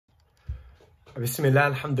Bismillah,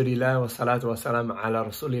 alhamdulillah, wa salatu wa salam ala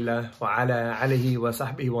rasulillah wa ala alihi wa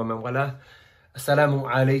sahbihi wa man wala. Assalamu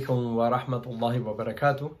alaikum wa rahmatullahi wa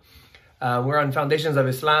barakatuh. We're on Foundations of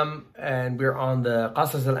Islam, and we're on the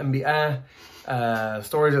Qasas al-Anbiya,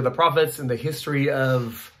 stories of the prophets and the history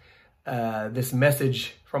of this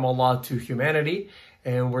message from Allah to humanity.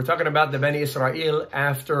 And we're talking about the Bani Israel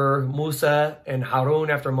after Musa and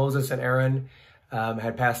Harun, after Moses and Aaron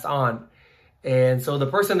had passed on. And so the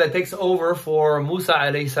person that takes over for Musa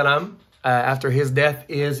alayhi salam after his death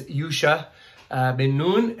is Yusha bin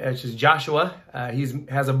Nun, which is Joshua. He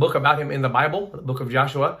has a book about him in the Bible, the book of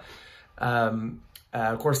Joshua.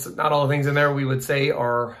 Of course, not all the things in there we would say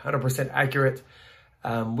are 100% accurate.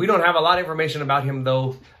 We don't have a lot of information about him,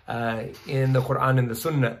 though, in the Quran and the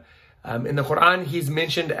Sunnah. In the Quran, he's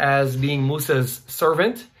mentioned as being Musa's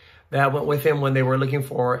servant that went with him when they were looking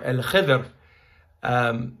for Al-Khidr.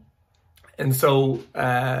 And so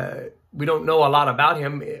we don't know a lot about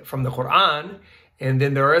him from the Quran. And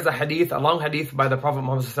then there is a hadith, a long hadith by the Prophet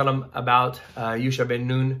Muhammad ﷺ about Yusha bin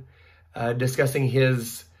Nun, discussing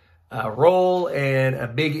his role and a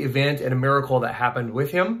big event and a miracle that happened with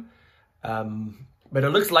him. But it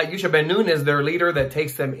looks like Yusha bin Nun is their leader that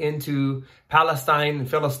takes them into Palestine and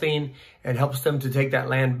Philistine and helps them to take that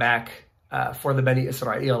land back for the Bani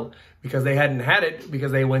Israel, because they hadn't had it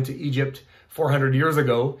because they went to Egypt 400 years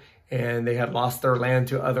ago and they had lost their land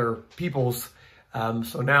to other peoples.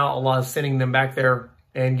 So now Allah is sending them back there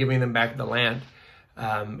and giving them back the land.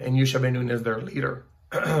 And Yusha bin Nun is their leader.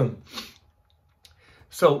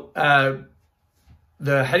 So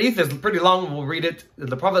the hadith is pretty long. We'll read it.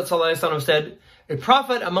 The Prophet ﷺ said, "A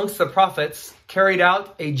prophet amongst the prophets carried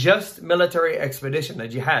out a just military expedition," a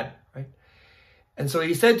jihad, right? And so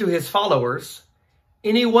he said to his followers,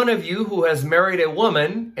 "Any one of you who has married a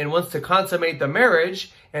woman and wants to consummate the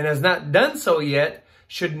marriage and has not done so yet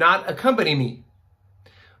should not accompany me.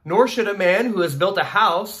 Nor should a man who has built a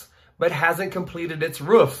house but hasn't completed its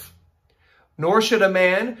roof. Nor should a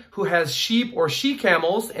man who has sheep or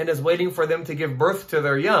she-camels and is waiting for them to give birth to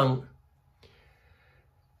their young."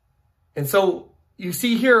 And so you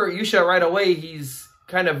see here, Yusha right away, he's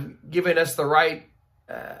kind of giving us the right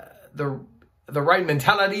right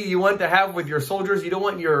mentality you want to have with your soldiers. You don't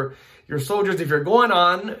want your soldiers, if you're going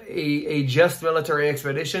on a just military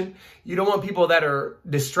expedition, you don't want people that are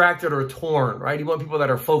distracted or torn, right? You want people that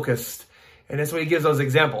are focused. And that's why he gives those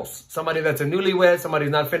examples. Somebody that's a newlywed, somebody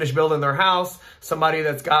who's not finished building their house, somebody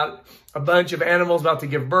that's got a bunch of animals about to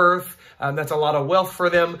give birth, that's a lot of wealth for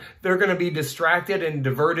them. They're going to be distracted and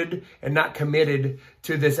diverted and not committed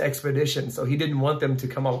to this expedition. So he didn't want them to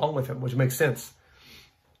come along with him, which makes sense.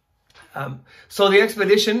 So the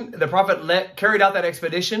expedition, the Prophet carried out that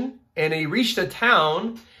expedition, and he reached a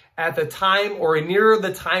town at the time or near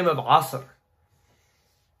the time of Asr.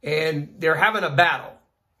 And they're having a battle.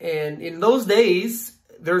 And in those days,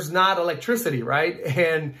 there's not electricity, right?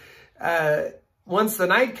 And once the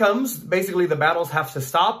night comes, basically the battles have to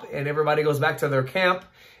stop and everybody goes back to their camp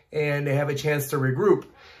and they have a chance to regroup.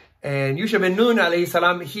 And Yusha bin Nun, alayhi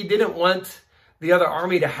salam, he didn't want the other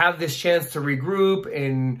army to have this chance to regroup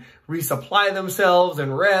and resupply themselves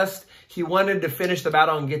and rest. He wanted to finish the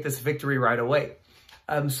battle and get this victory right away.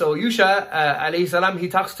 So Yusha, alayhi salam, he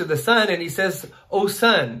talks to the sun and he says, "O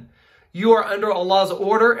sun, you are under Allah's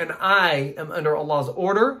order and I am under Allah's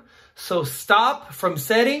order. So stop from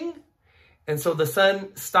setting." And so the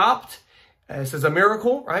sun stopped. This is a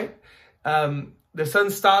miracle, right? The sun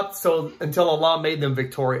stopped until Allah made them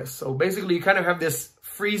victorious. So basically you kind of have this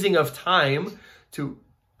freezing of time to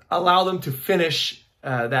allow them to finish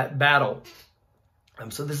that battle.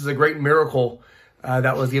 So this is a great miracle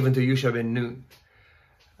that was given to Yusha bin Nun.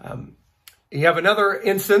 You have another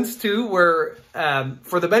instance too where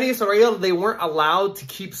for the Bani Israel, they weren't allowed to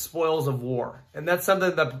keep spoils of war. And that's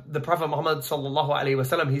something that the Prophet Muhammad sallallahu alaihi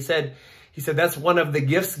wasallam, he said that's one of the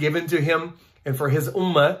gifts given to him and for his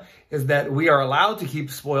ummah, is that we are allowed to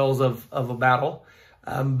keep spoils of a battle.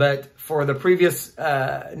 But for the previous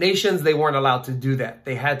nations, they weren't allowed to do that.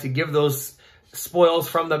 They had to give those spoils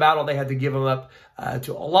from the battle. They had to give them up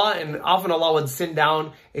to Allah. And often Allah would send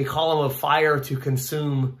down a column of fire to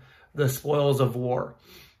consume the spoils of war.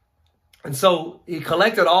 And so he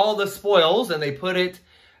collected all the spoils and they put it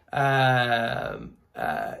in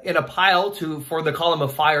a pile for the column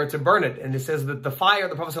of fire to burn it. And it says that the fire,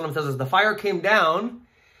 the Prophet ﷺ tells us, the fire came down,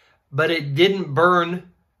 but it didn't burn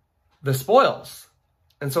the spoils.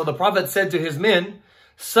 And so the Prophet said to his men,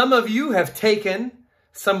 "Some of you have taken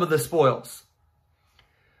some of the spoils.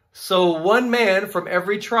 So one man from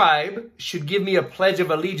every tribe should give me a pledge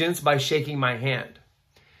of allegiance by shaking my hand."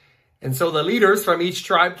 And so the leaders from each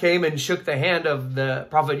tribe came and shook the hand of the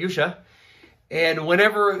Prophet Yusha. And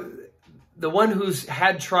whenever the one who's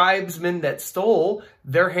had tribesmen that stole,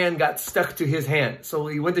 their hand got stuck to his hand. So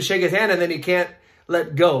he went to shake his hand and then he can't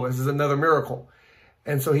let go. This is another miracle.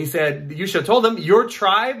 And so he said, Yusha told him, your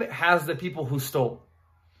tribe has the people who stole.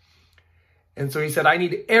 And so he said, I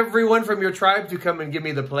need everyone from your tribe to come and give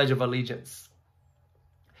me the Pledge of Allegiance.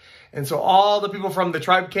 And so all the people from the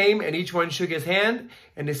tribe came and each one shook his hand.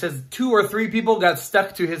 And it says 2 or 3 people got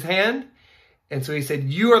stuck to his hand. And so he said,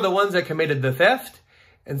 you are the ones that committed the theft.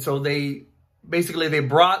 And so they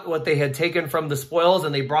brought what they had taken from the spoils,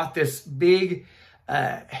 and they brought this big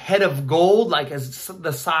head of gold, like as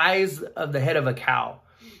the size of the head of a cow.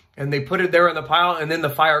 And they put it there in the pile, and then the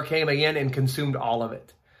fire came again and consumed all of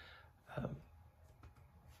it.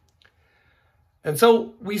 And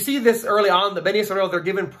so we see this early on. The Bani Israel, they're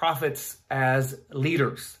given prophets as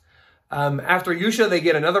leaders. After Yusha, they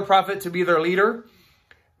get another prophet to be their leader.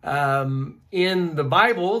 In the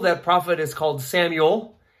Bible, that prophet is called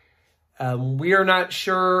Samuel. We are not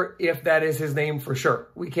sure if that is his name for sure.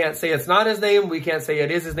 We can't say it's not his name. We can't say it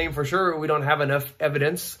is his name for sure. We don't have enough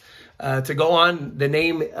evidence to go on. The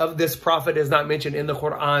name of this prophet is not mentioned in the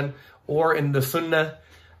Quran or in the Sunnah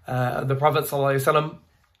of the Prophet ﷺ.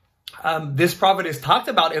 This prophet is talked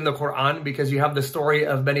about in the Quran because you have the story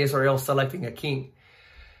of Bani Israel selecting a king.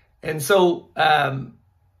 And so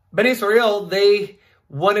Bani Israel, they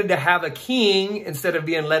wanted to have a king instead of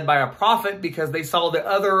being led by a prophet because they saw the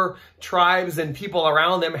other tribes and people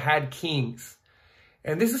around them had kings.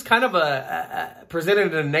 And this is kind of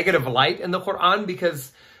presented in a negative light in the Quran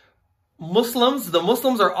because the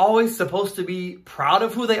Muslims are always supposed to be proud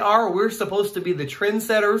of who they are. We're supposed to be the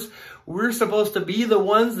trendsetters. We're supposed to be the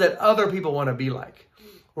ones that other people want to be like.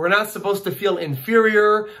 We're not supposed to feel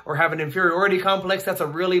inferior or have an inferiority complex. That's a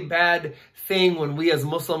really bad thing when we as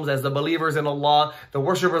Muslims, as the believers in Allah, the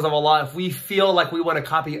worshippers of Allah, if we feel like we want to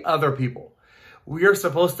copy other people. We're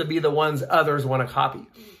supposed to be the ones others want to copy.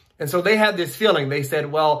 And so they had this feeling. They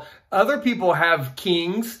said, well, other people have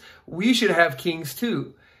kings. We should have kings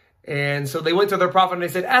too. And so they went to their prophet and they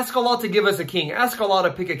said, ask Allah to give us a king. Ask Allah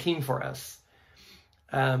to pick a king for us.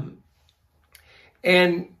 And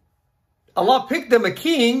Allah picked them a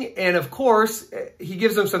king. And of course, he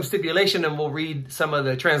gives them some stipulation. And we'll read some of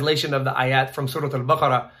the translation of the ayat from Surah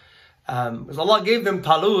Al-Baqarah. Allah gave them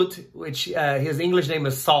Talut, which his English name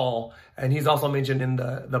is Saul. And he's also mentioned in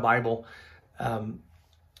the Bible.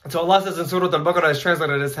 So Allah says in Surah Al-Baqarah, is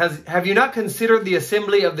translated as, have you not considered the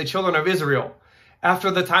assembly of the children of Israel?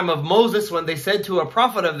 After the time of Moses, when they said to a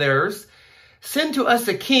prophet of theirs, send to us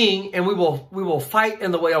a king and we will fight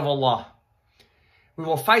in the way of Allah. We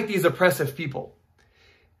will fight these oppressive people.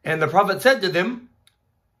 And the prophet said to them,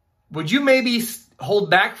 would you maybe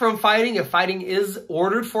hold back from fighting if fighting is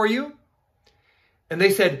ordered for you? And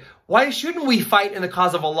they said, why shouldn't we fight in the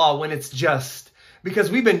cause of Allah when it's just?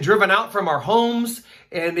 Because we've been driven out from our homes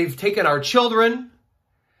and they've taken our children.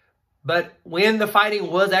 But when the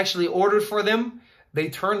fighting was actually ordered for them, they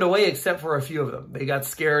turned away except for a few of them. They got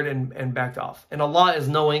scared and backed off. And Allah is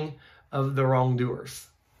knowing of the wrongdoers.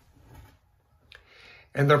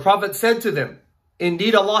 And the prophet said to them,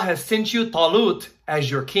 indeed Allah has sent you Talut as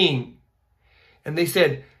your king. And they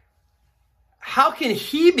said, how can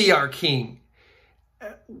he be our king?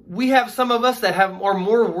 We have some of us that are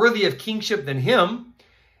more worthy of kingship than him.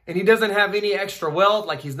 And he doesn't have any extra wealth,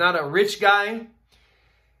 like he's not a rich guy.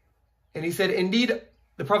 And he said, indeed,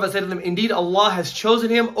 the prophet said to them, indeed, Allah has chosen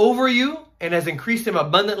him over you and has increased him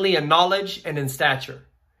abundantly in knowledge and in stature.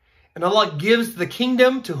 And Allah gives the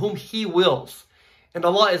kingdom to whom he wills. And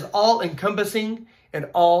Allah is all-encompassing and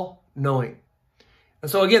all-knowing.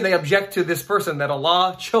 And so again, they object to this person that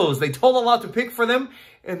Allah chose. They told Allah to pick for them,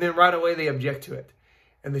 and then right away they object to it.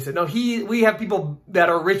 And they said, no, we have people that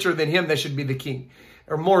are richer than him that should be the king,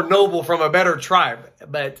 or more noble from a better tribe.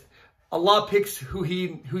 But Allah picks who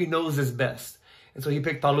he knows is best. And so he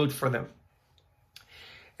picked Talut for them.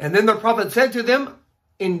 And then the prophet said to them,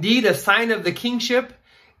 indeed, a sign of the kingship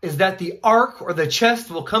is that the ark or the chest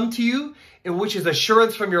will come to you, in which is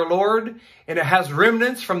assurance from your Lord, and it has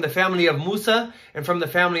remnants from the family of Musa and from the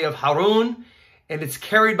family of Harun, and it's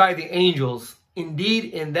carried by the angels. Indeed,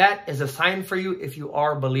 in that is a sign for you if you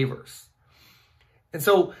are believers. And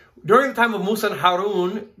so during the time of Musa and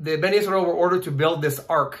Harun, the Bani Israel were ordered to build this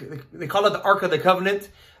ark. They call it the Ark of the Covenant.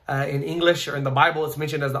 In English or in the Bible, it's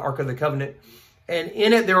mentioned as the Ark of the Covenant. And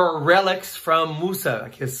in it, there are relics from Musa.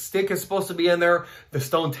 Like his stick is supposed to be in there, the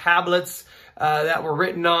stone tablets that were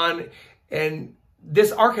written on. And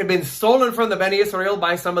this ark had been stolen from the Bani Israel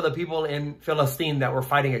by some of the people in Philistine that were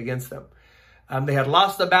fighting against them. They had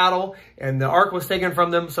lost the battle and the ark was taken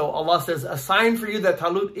from them. So Allah says, a sign for you that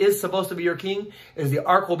Talut is supposed to be your king is the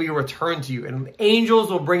ark will be returned to you and angels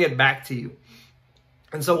will bring it back to you.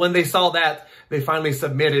 And so when they saw that, they finally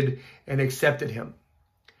submitted and accepted him.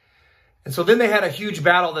 And so then they had a huge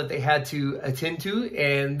battle that they had to attend to.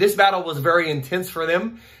 And this battle was very intense for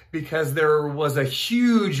them because there was a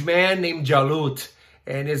huge man named Jalut,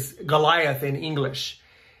 and is Goliath in English.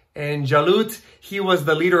 And Jalut, he was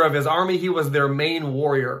the leader of his army. He was their main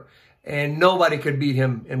warrior. And nobody could beat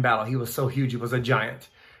him in battle. He was so huge. He was a giant,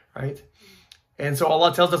 right? And so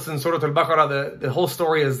Allah tells us in Surah Al-Baqarah, the whole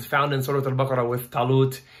story is found in Surah Al-Baqarah with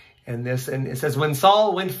Talut and this. And it says, when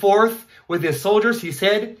Saul went forth with his soldiers, he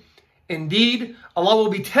said, indeed, Allah will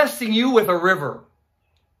be testing you with a river.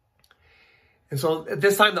 And so at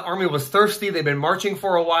this time, the army was thirsty. They've been marching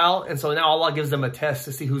for a while. And so now Allah gives them a test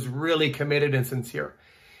to see who's really committed and sincere.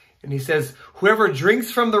 And he says, whoever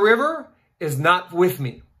drinks from the river is not with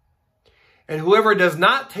me. And whoever does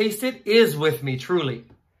not taste it is with me, truly.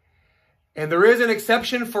 And there is an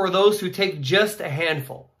exception for those who take just a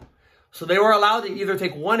handful. So they were allowed to either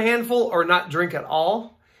take one handful or not drink at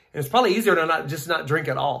all. And it's probably easier to not drink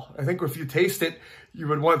at all. I think if you taste it, you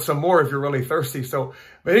would want some more if you're really thirsty.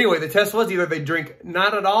 But anyway, the test was either they drink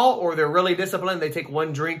not at all or they're really disciplined. They take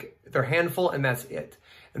one drink, their handful, and that's it.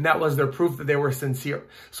 And that was their proof that they were sincere.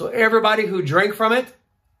 So everybody who drank from it,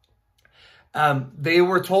 they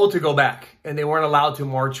were told to go back. And they weren't allowed to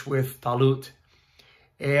march with Talut.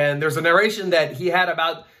 And there's a narration that he had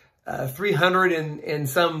about 300 and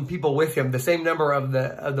some people with him. The same number of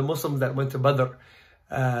the Muslims that went to Badr.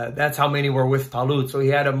 That's how many were with Talut. So he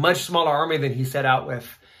had a much smaller army than he set out with.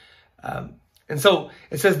 And so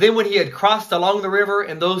it says, then when he had crossed along the river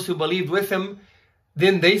and those who believed with him,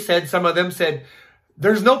 then they said, some of them said,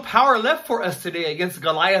 there's no power left for us today against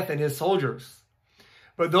Goliath and his soldiers.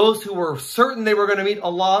 But those who were certain they were going to meet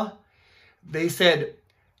Allah, they said,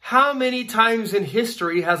 how many times in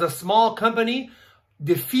history has a small company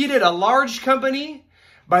defeated a large company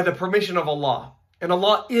by the permission of Allah? And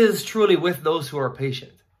Allah is truly with those who are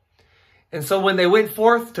patient. And so when they went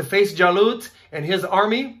forth to face Jalut and his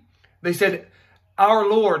army, they said, our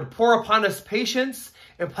Lord, pour upon us patience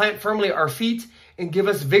and plant firmly our feet and give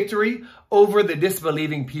us victory over the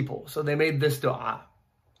disbelieving people. So they made this dua.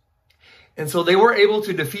 And so they were able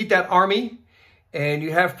to defeat that army. And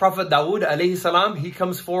you have Prophet Dawood alayhi salam. He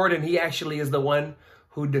comes forward and he actually is the one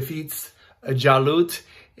who defeats Jalut.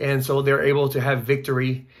 And so they're able to have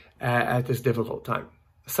victory at this difficult time.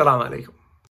 Assalamu alaikum.